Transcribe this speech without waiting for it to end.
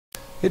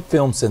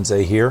Hitfilm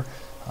Sensei here.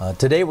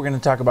 Today we're going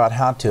to talk about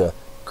how to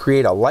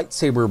create a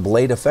lightsaber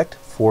blade effect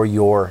for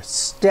your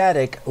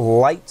static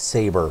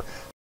lightsaber.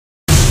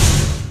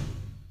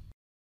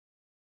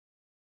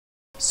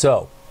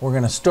 So we're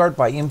going to start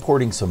by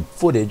importing some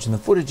footage, and the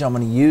footage I'm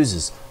going to use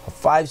is a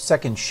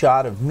 5-second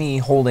shot of me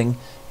holding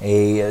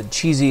a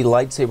cheesy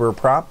lightsaber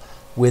prop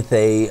with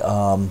a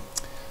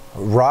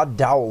rod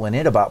dowel in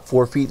it about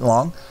 4 feet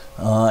long,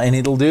 and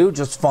it'll do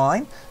just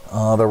fine.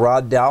 The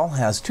rod dowel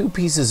has 2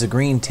 pieces of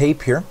green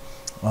tape here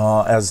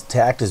to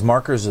act as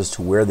markers as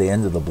to where the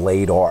end of the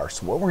blade are.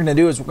 So what we're going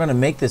to do is we're going to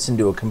make this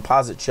into a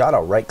composite shot.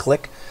 I'll right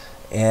click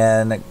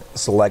and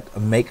select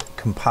Make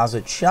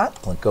Composite Shot,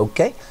 click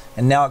OK,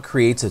 and now it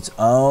creates its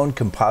own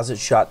composite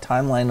shot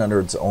timeline under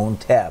its own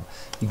tab.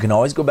 You can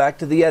always go back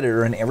to the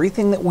editor, and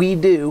everything that we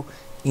do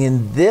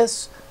in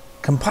this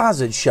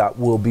composite shot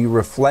will be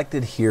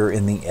reflected here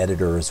in the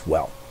editor as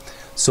well.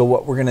 So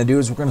what we're going to do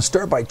is we're going to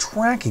start by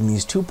tracking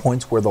these 2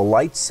 points where the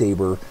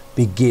lightsaber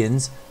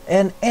begins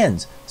and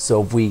ends.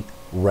 So if we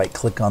right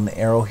click on the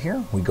arrow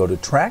here, we go to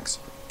tracks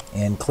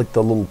and click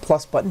the little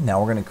plus button. Now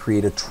we're going to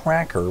create a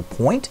tracker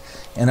point,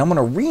 and I'm going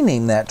to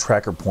rename that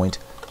tracker point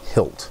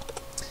hilt.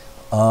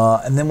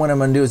 And then what I'm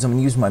going to do is I'm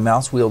going to use my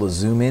mouse wheel to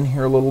zoom in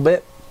here a little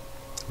bit.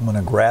 I'm going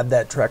to grab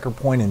that tracker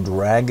point and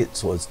drag it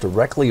so it's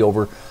directly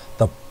over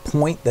the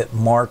point that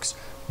marks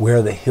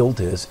where the hilt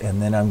is,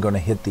 and then I'm going to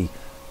hit the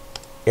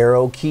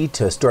arrow key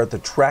to start the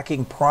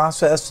tracking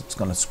process. It's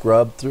going to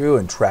scrub through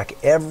and track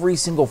every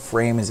single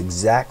frame is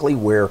exactly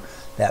where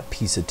that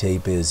piece of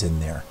tape is in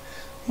there.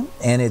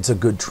 And it's a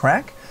good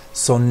track.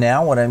 So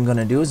now what I'm going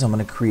to do is I'm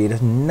going to create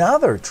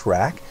another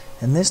track,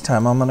 and this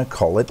time I'm going to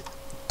call it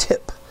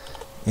tip.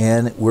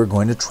 And we're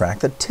going to track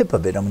the tip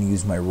of it. I'm going to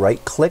use my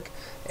right click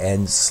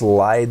and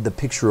slide the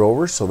picture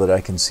over so that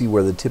I can see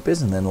where the tip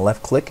is, and then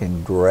left click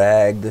and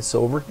drag this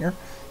over here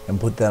and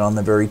put that on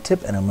the very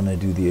tip, and I'm going to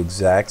do the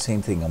exact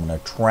same thing. I'm going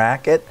to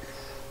track it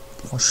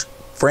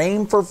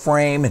frame for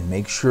frame and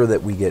make sure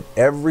that we get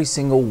every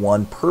single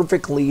one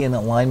perfectly in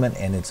alignment,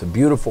 and it's a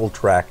beautiful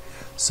track,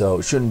 so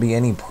it shouldn't be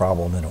any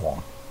problem at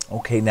all.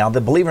 Okay, now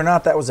believe it or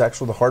not, that was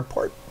actually the hard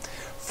part.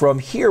 From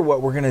here,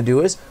 what we're going to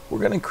do is we're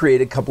going to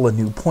create a couple of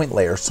new point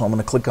layers. So I'm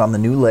going to click on the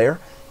new layer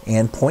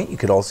and point. You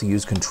could also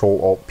use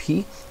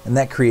Control-Alt-P, and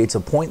that creates a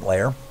point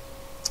layer.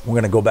 We're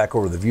going to go back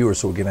over the viewer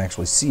so we can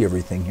actually see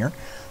everything here.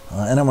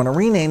 And I'm going to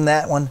rename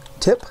that one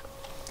tip,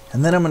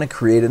 and then I'm going to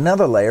create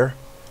another layer,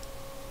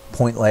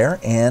 point layer,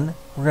 and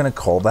we're going to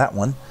call that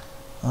one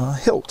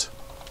hilt.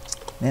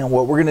 Now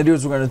what we're going to do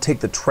is we're going to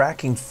take the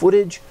tracking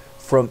footage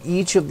from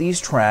each of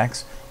these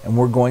tracks, and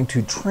we're going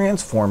to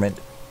transform it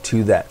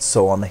to that.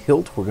 So on the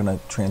hilt, we're going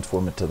to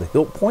transform it to the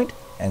hilt point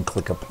and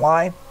click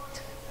apply,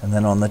 and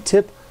then on the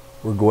tip,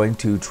 we're going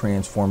to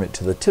transform it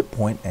to the tip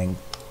point and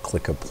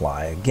click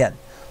apply again.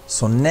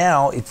 So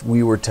now if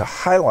we were to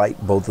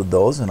highlight both of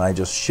those, and I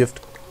just shift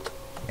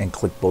and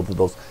click both of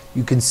those,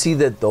 you can see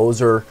that those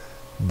are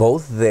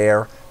both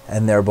there,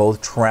 and they're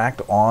both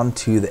tracked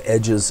onto the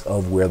edges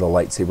of where the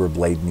lightsaber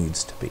blade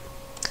needs to be.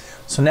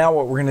 So now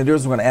what we're going to do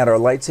is we're going to add our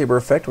lightsaber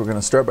effect. We're going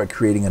to start by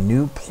creating a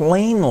new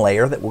plane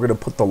layer that we're going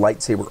to put the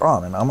lightsaber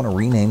on, and I'm going to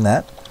rename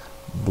that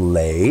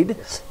blade.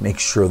 Make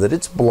sure that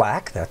it's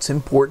black. That's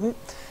important.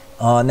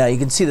 Now you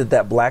can see that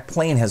that black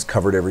plane has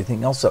covered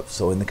everything else up.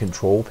 So in the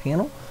control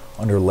panel,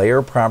 under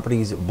layer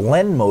properties,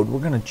 blend mode, we're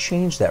going to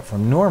change that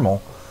from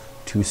normal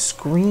to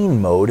screen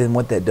mode, and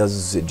what that does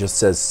is it just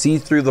says see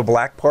through the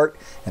black part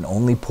and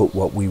only put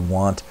what we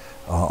want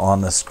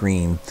on the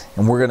screen.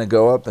 And we're going to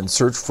go up and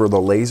search for the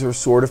laser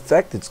sword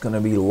effect. It's going to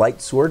be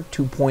light sword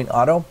 2-point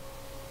auto.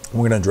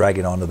 We're going to drag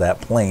it onto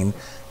that plane,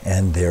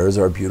 and there's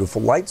our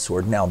beautiful light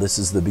sword. Now this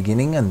is the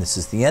beginning and this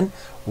is the end.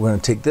 We're going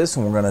to take this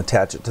and we're going to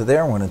attach it to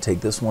there. We're going to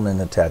take this one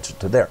and attach it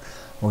to there.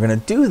 We're going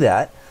to do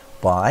that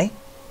by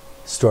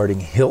starting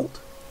hilt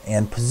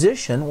and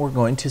position. We're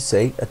going to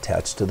say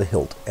attach to the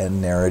hilt,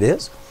 and there it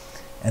is.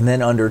 And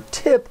then under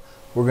tip,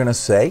 we're going to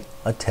say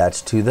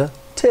attach to the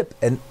tip.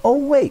 And oh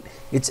wait,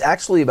 it's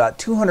actually about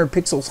 200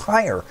 pixels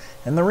higher,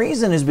 and the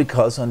reason is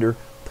because under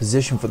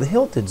position for the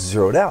hilt it's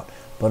zeroed out,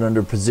 but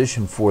under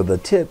position for the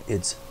tip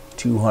it's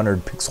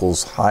 200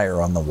 pixels higher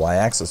on the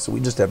y-axis, so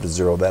we just have to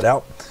zero that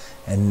out,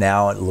 and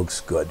now it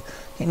looks good.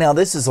 Okay, now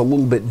this is a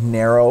little bit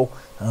narrow.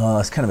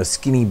 It's kind of a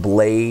skinny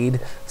blade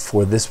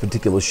for this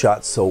particular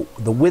shot, so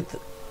the width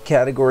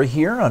category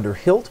here under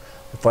hilt,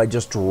 if I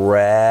just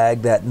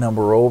drag that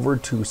number over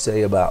to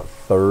say about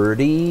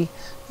 30,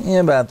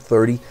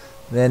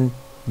 then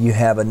you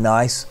have a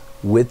nice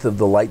width of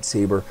the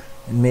lightsaber,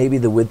 and maybe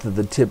the width of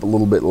the tip a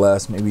little bit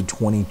less, maybe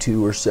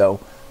 22 or so.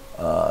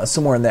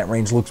 Somewhere in that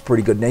range looks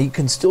pretty good. Now you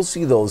can still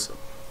see those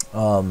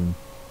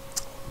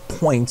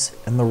points,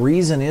 and the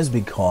reason is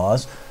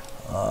because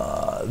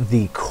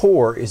the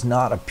core is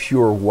not a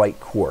pure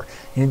white core,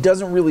 and it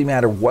doesn't really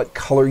matter what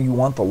color you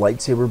want the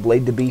lightsaber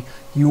blade to be.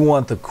 You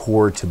want the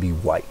core to be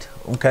white,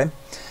 okay?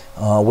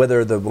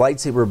 Whether the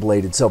lightsaber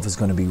blade itself is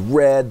going to be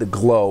red, the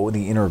glow,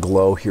 the inner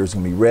glow here is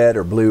going to be red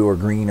or blue or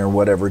green or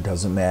whatever, it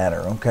doesn't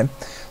matter, okay?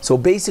 So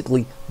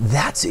basically,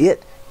 that's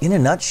it. in a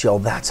nutshell,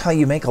 that's how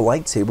you make a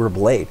lightsaber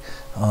blade.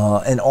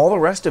 And all the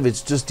rest of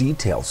it's just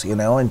details, you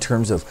know, in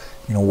terms of,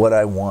 you know, what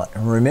I want.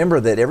 And remember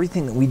that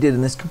everything that we did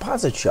in this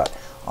composite shot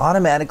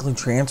automatically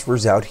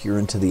transfers out here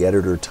into the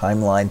editor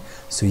timeline,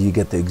 so you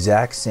get the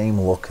exact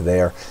same look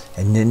there,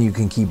 and then you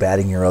can keep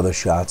adding your other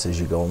shots as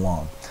you go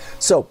along.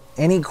 So,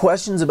 any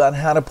questions about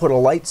how to put a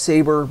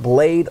lightsaber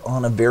blade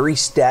on a very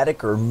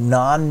static or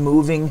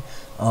non-moving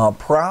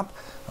prop?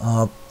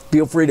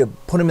 Feel free to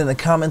put them in the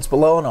comments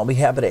below, and I'll be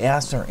happy to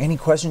answer any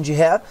questions you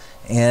have.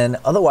 And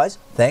otherwise,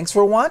 thanks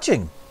for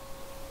watching.